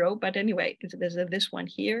it's 0, but anyway, there's this one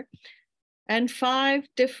here, and 5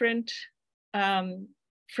 different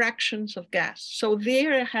fractions of gas. So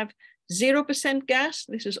there I have 0% gas,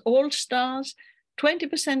 this is all stars,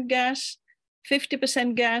 20% gas,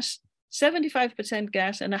 50% gas, 75%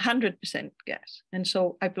 gas, and 100% gas. And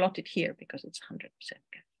so I plot it here because it's 100%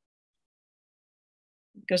 gas,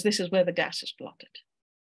 because this is where the gas is plotted.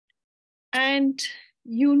 And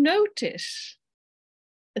you notice,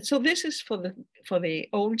 so this is for the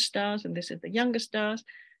old stars, and this is the younger stars.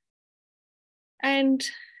 And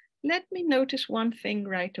let me notice one thing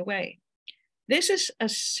right away. This is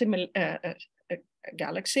a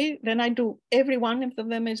galaxy. Then I do every one of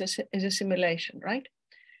them is a simulation, right?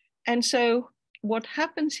 And so what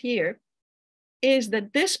happens here is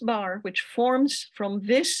that this bar, which forms from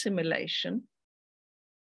this simulation,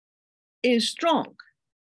 is strong.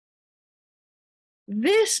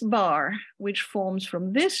 This bar, which forms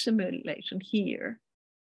from this simulation here,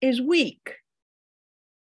 is weak.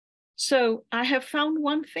 So I have found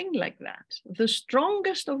one thing like that. The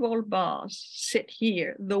strongest of all bars sit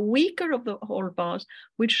here. The weaker of the whole bars,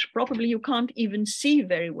 which probably you can't even see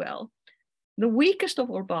very well, the weakest of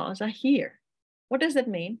all bars are here. What does that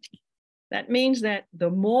mean? That means that the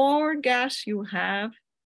more gas you have,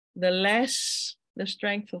 the less the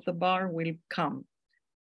strength of the bar will come.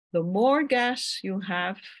 The more gas you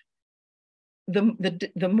have,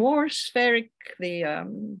 the more spheric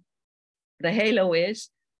the halo is,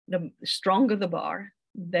 the stronger the bar.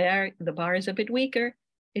 There, the bar is a bit weaker.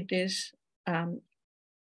 It is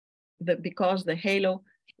because the halo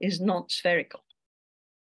is not spherical.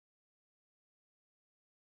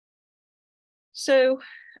 So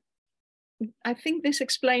I think this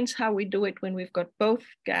explains how we do it when we've got both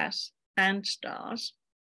gas and stars.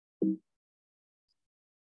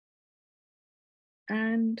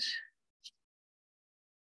 And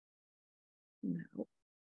no.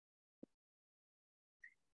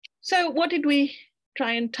 So what did we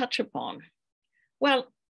try and touch upon? Well,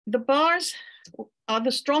 the bars are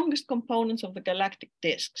the strongest components of the galactic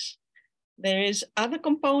disks. There is other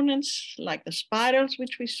components like the spirals,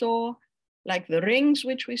 which we saw, like the rings,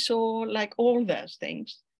 which we saw, like all those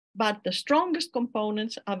things. But the strongest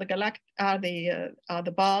components are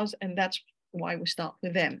the bars, and that's why we start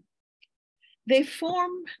with them. They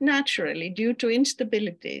form naturally due to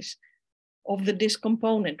instabilities of the disk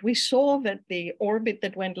component. We saw that the orbit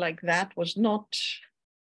that went like that was not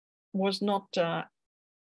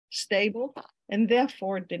stable, and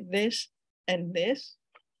therefore did this and this.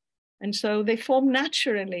 And so they form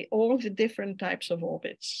naturally. All the different types of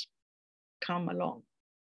orbits come along.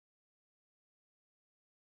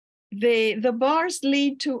 The bars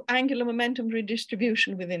lead to angular momentum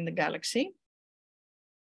redistribution within the galaxy.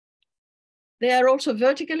 They are also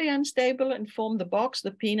vertically unstable and form the box,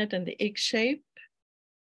 the peanut, and the egg shape.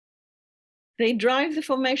 They drive the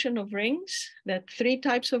formation of rings. There are 3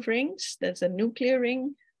 types of rings. There's a nuclear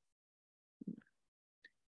ring.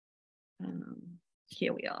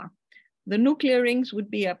 Here we are. The nuclear rings would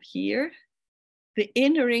be up here. The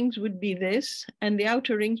inner rings would be this, and the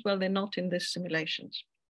outer rings, well, they're not in these simulations.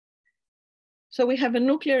 So we have a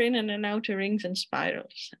nuclear inner and an outer rings and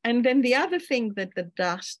spirals. And then the other thing that the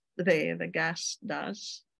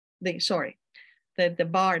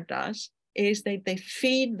bar does is that they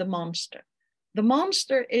feed the monster. The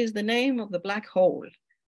monster is the name of the black hole,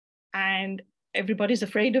 and everybody's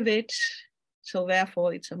afraid of it, so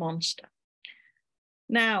therefore it's a monster.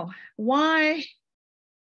 Now, why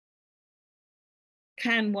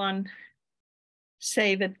can one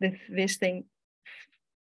say that this thing,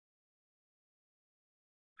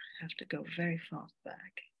 I have to go very fast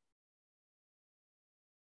back.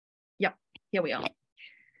 Yep, here we are.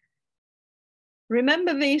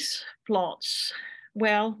 Remember these plots?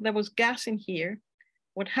 Well, there was gas in here.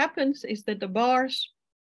 What happens is that the bars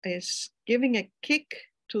is giving a kick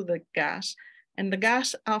to the gas, and the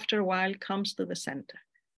gas after a while comes to the center.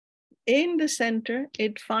 In the center,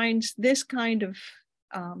 it finds this kind of,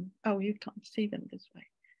 oh, you can't see them this way.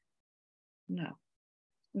 No,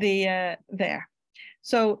 there.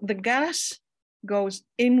 So the gas goes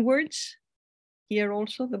inwards. Here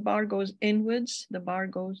also, the bar goes inwards, the bar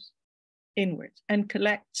goes inwards and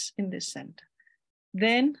collects in this center.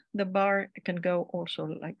 Then the bar can go also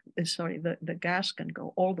like, sorry, the gas can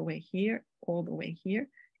go all the way here,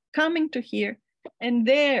 coming to here, and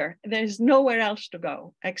there's nowhere else to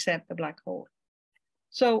go except the black hole.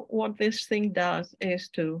 So what this thing does is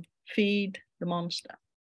to feed the monster.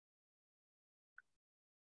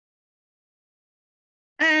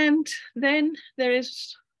 And then there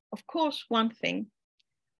is, of course, one thing.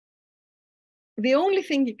 The only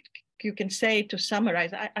thing you can say to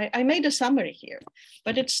summarize, I made a summary here,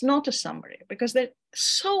 but it's not a summary because there are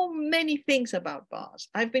so many things about bars.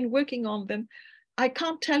 I've been working on them. I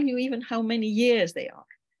can't tell you even how many years they are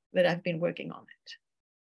that I've been working on it.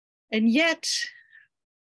 And yet,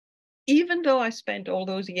 even though I spent all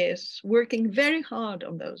those years working very hard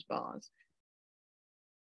on those bars,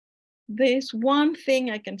 there's one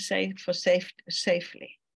thing I can say for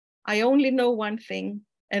safely. I only know one thing,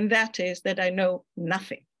 and that is that I know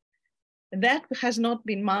nothing. And that has not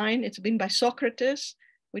been mine. It's been by Socrates,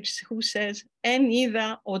 who says, en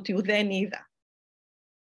ida or tu then ida.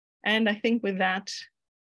 And I think with that,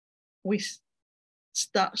 we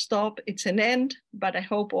stop. It's an end, but I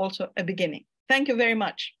hope also a beginning. Thank you very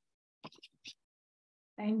much.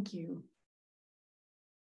 Thank you.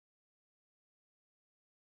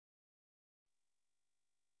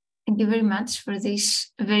 Thank you very much for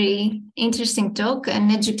this very interesting talk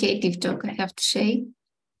and educative talk, I have to say.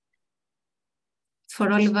 For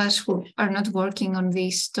all of us who are not working on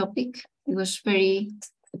this topic, it was very,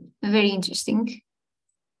 very interesting.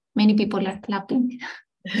 Many people are clapping.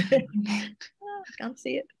 I can't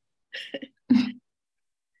see it.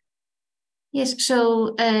 Yes,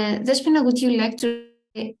 so Despina, would you like to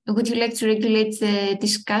regulate the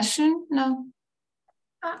discussion now?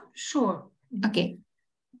 Sure. Okay.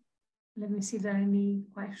 Let me see if there are any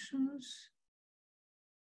questions.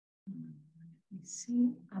 Let me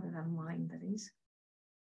see, other than mine, that is.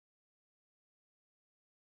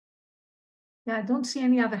 Yeah, I don't see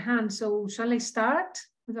any other hands. So shall I start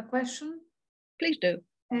with a question? Please do.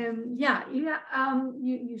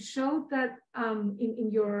 You showed that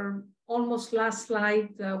in your almost last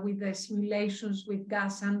slide with the simulations with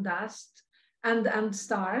gas and dust and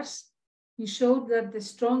stars, you showed that the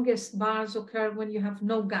strongest bars occur when you have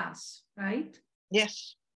no gas, right?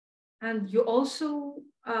 Yes. And you also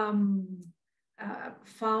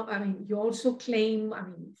you also claim,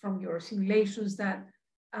 from your simulations that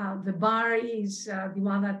the bar is the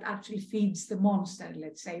one that actually feeds the monster,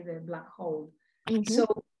 let's say the black hole. Mm-hmm. So,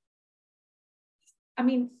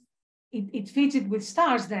 it feeds it with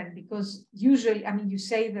stars then, because usually, you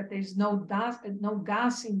say that there's no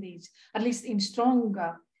gas in these, at least in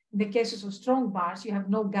in the cases of strong bars, you have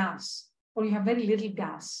no gas, or you have very little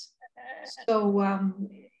gas. So,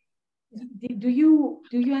 do you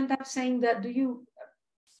end up saying that?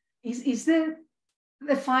 Is there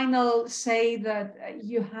the final say that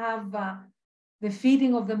you have the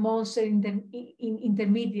feeding of the monster in the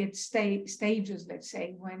intermediate stages, let's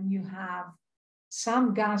say, when you have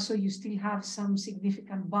some gas, so you still have some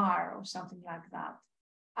significant bar or something like that.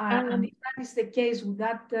 And if that is the case, would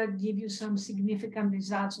that give you some significant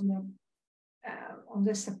results on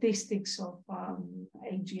the statistics of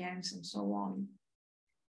AGNs and so on,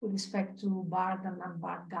 with respect to barred and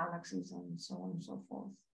unbarred galaxies and so on and so forth?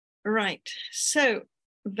 Right. So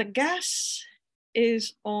the gas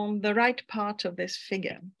is on the right part of this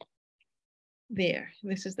figure. There,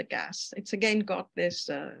 this is the gas. It's again got this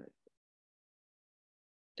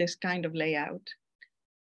this kind of layout.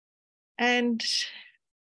 And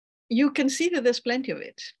you can see that there's plenty of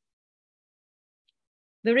it.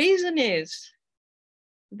 The reason is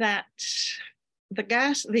that the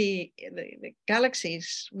gas, the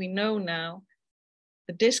galaxies we know now,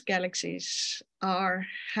 the disk galaxies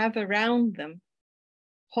have around them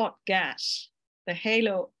hot gas. The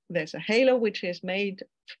halo, there's a halo which is made of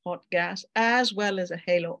hot gas, as well as a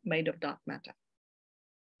halo made of dark matter.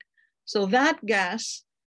 So that gas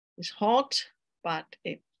is hot, but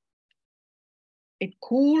it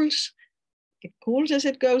cools. It cools as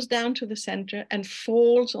it goes down to the center and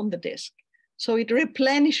falls on the disk. So it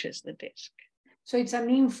replenishes the disk. So it's an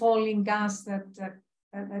infalling gas that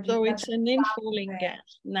so it's an infalling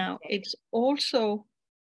gas. Now, it's also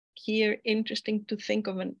here interesting to think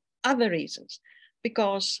of other reasons,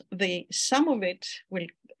 because some of it will,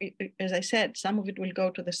 as I said, some of it will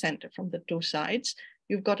go to the center from the two sides.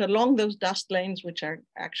 You've got along those dust lanes, which are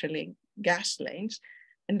actually gas lanes,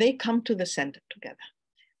 and they come to the center together.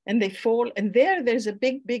 And they fall, and there's a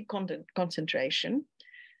big concentration.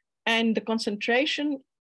 And the concentration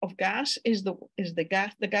of gas is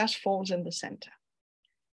the gas falls in the center.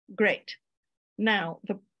 Great. Now,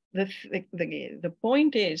 the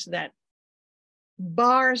point is that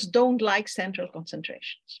bars don't like central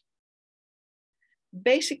concentrations.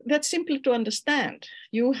 That's simple to understand.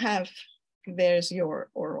 There's your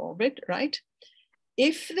orbit, right?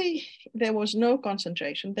 If there was no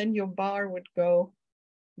concentration, then your bar would go,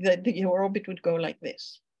 your orbit would go like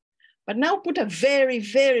this. But now put a very,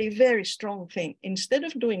 very, very strong thing. Instead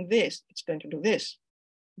of doing this, it's going to do this.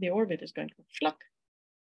 The orbit is going to fluck,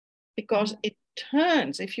 because it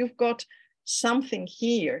turns. If you've got something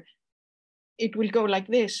here, it will go like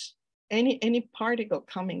this. Any particle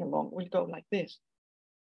coming along will go like this.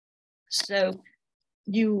 So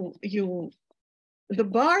the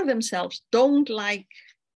bar themselves don't like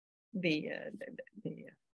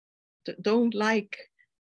don't like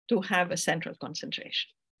to have a central concentration.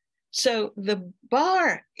 So the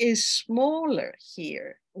bar is smaller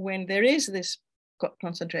here when there is this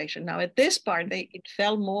concentration. Now at this part, it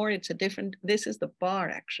fell more, this is the bar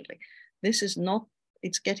actually. This is not,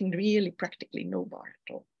 it's getting really practically no bar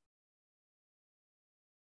at all.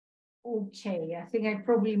 Okay, I think I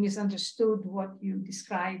probably misunderstood what you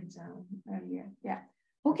described earlier. Yeah.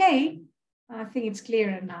 Okay, I think it's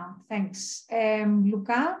clearer now. Thanks.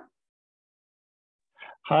 Luca?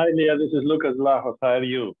 Hi, Lia, this is Lucas Lajos. How are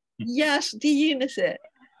you? Yes, the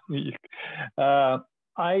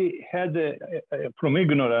I had, from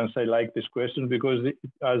ignorance, I like this question because,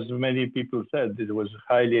 as many people said, it was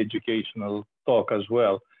a highly educational talk as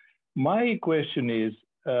well. My question is,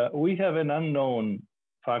 we have an unknown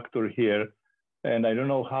factor here, and I don't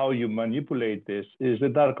know how you manipulate this, is the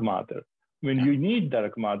dark matter. I mean, you need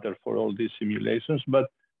dark matter for all these simulations, but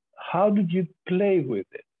how did you play with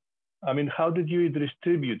it? I mean, how did you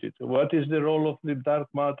distribute it? What is the role of the dark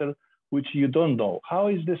matter, which you don't know? How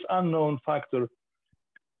is this unknown factor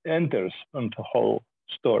enters into the whole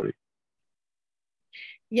story?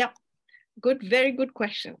 Yeah, very good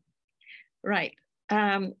question. Right.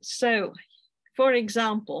 So, for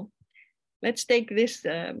example, let's take this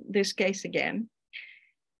case again.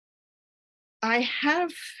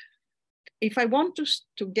 If I want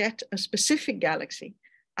to get a specific galaxy,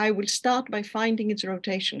 I will start by finding its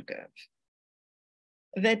rotation curve.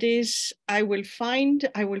 That is, I will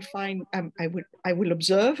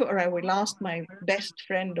observe, or I will ask my best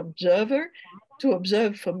friend observer to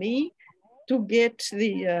observe for me to get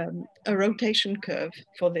a rotation curve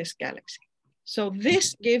for this galaxy. So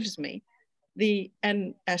this gives me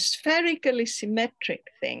a spherically symmetric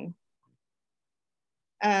thing,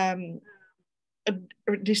 a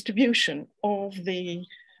distribution of the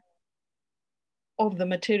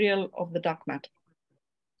material of the dark matter.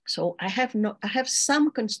 So I have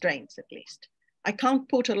some constraints at least. I can't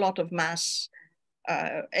put a lot of mass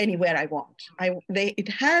anywhere I want. It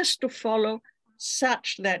has to follow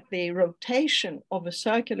such that the rotation of a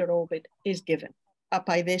circular orbit is given up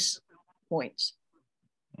by these points.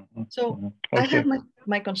 So I have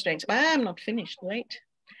my constraints, but I'm not finished, right?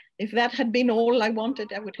 If that had been all I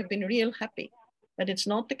wanted, I would have been real happy, but it's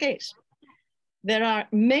not the case. There are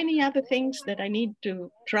many other things that I need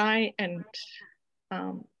to try and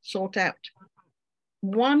sort out.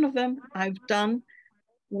 One of them I've done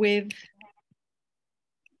with,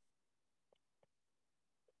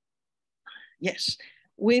 yes,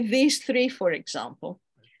 with these three, for example.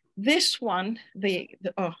 This one,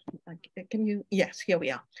 can you, yes, here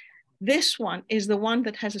we are. This one is the one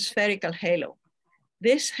that has a spherical halo.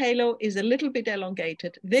 This halo is a little bit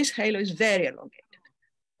elongated. This halo is very elongated.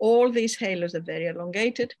 All these halos are very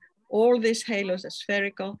elongated. All these halos are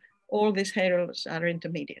spherical. All these halos are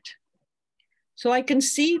intermediate. So I can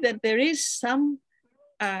see that there is some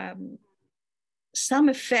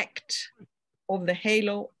effect of the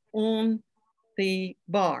halo on the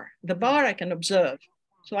bar. The bar I can observe.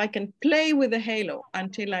 So I can play with the halo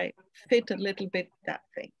until I fit a little bit that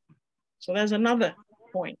thing. So there's another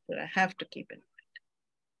point that I have to keep in mind.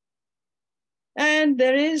 And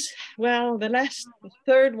there is, well, the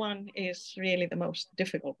third one is really the most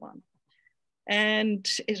difficult one. And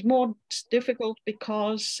is more difficult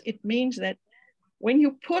because it means that when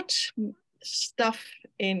you put stuff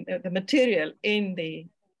in the material in the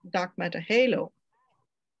dark matter halo,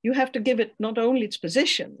 you have to give it not only its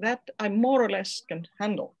position, that I more or less can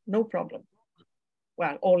handle, no problem.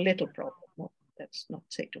 Well, or little problem, well, let's not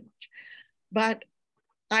say too much. But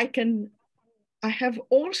I have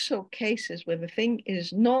also cases where the thing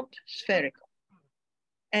is not spherical.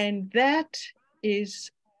 And that is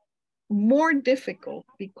more difficult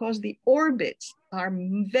because the orbits are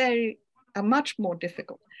much more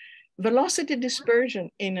difficult. Velocity dispersion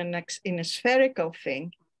in a spherical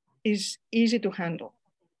thing is easy to handle.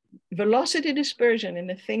 Velocity dispersion in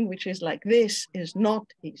a thing which is like this is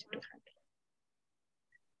not easy to handle.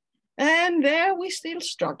 And there we still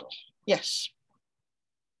struggle. Yes.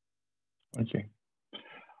 Okay.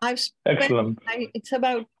 Excellent. It's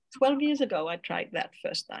about 12 years ago I tried that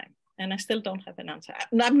first time, and I still don't have an answer.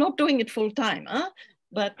 I'm not doing it full time,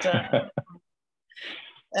 but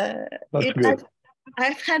that's good.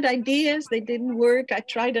 I've had ideas, they didn't work. I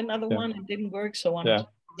tried another one, it didn't work, so on. Yeah.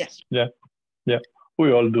 Yes. Yeah. Yeah.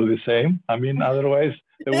 We all do the same. I mean, otherwise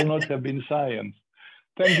there would not have been science.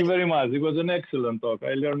 Thank you very much. It was an excellent talk.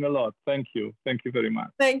 I learned a lot. Thank you. Thank you very much.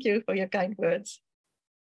 Thank you for your kind words.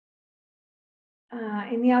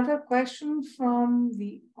 Any other question from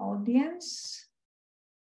the audience?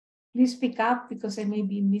 Please speak up because I may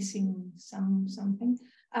be missing something.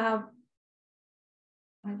 I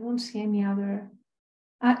don't see any other.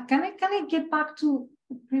 Can I get back to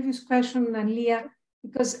the previous question, Lia?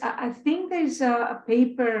 Because I think there's a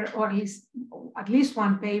paper, or at least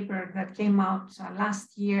one paper that came out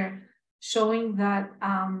last year showing that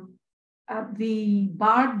the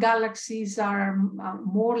barred galaxies are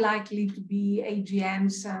more likely to be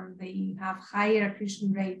AGNs, and they have higher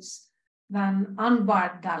accretion rates than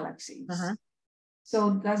unbarred galaxies.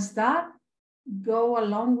 So does that go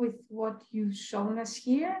along with what you've shown us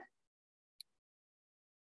here?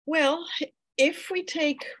 Well, if we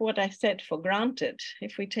take what I said for granted,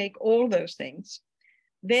 if we take all those things,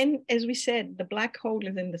 then as we said, the black hole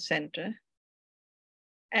is in the center.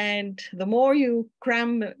 And the more you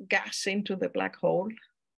cram gas into the black hole,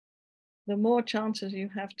 the more chances you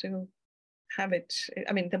have to have it.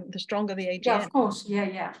 I mean, the stronger the AGN. Yeah, of course.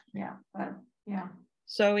 Yeah.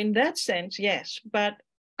 So in that sense, yes. But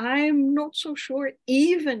I'm not so sure,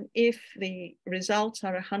 even if the results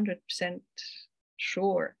are 100%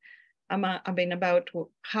 sure. I mean, about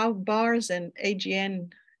how bars and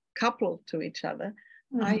AGN couple to each other.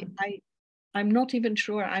 I'm not even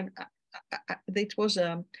sure. I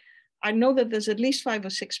know that there's at least 5 or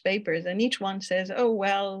 6 papers, and each one says, oh,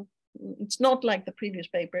 well, it's not like the previous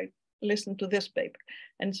paper, listen to this paper.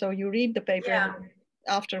 And so you read the paper, and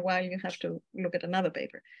after a while you have to look at another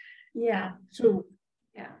paper. Yeah, true.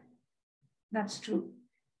 Yeah, that's true.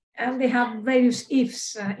 And they have various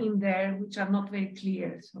ifs in there, which are not very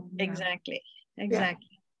clear. So, yeah. Exactly. Yeah.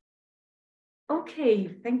 Okay,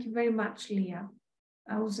 thank you very much, Lia.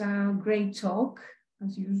 That was a great talk,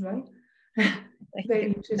 as usual. Very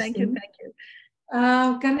interesting. Thank you.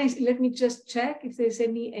 Let me just check if there's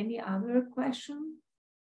any other question.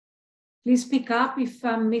 Please speak up if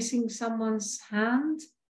I'm missing someone's hand.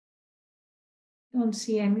 Don't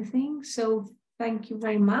see anything. So thank you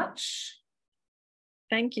very much.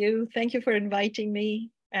 Thank you. Thank you for inviting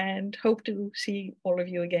me, and hope to see all of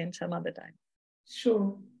you again some other time.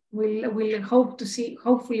 Sure. We'll hope to see,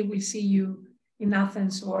 hopefully we'll see you in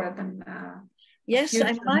Athens or at an yes,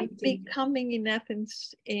 I might be coming in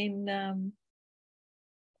Athens in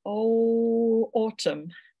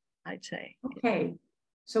autumn. I'd say. Okay.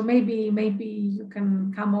 So maybe you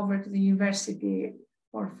can come over to the university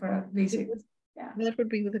for a visit. Yeah. That would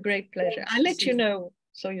be with a great pleasure. I'll let you know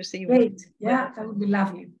so you see. Great. Yeah, that would be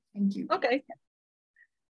lovely. Thank you. Okay.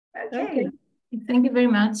 Okay. Thank you very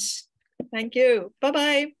much. Thank you.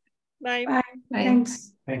 Bye-bye. Bye. Bye. Bye.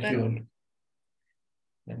 Thanks. Thank you.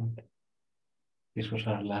 And this was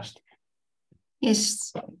our last.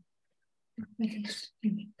 Yes.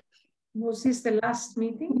 Was this the last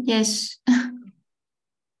meeting? Yes.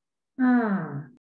 Ah.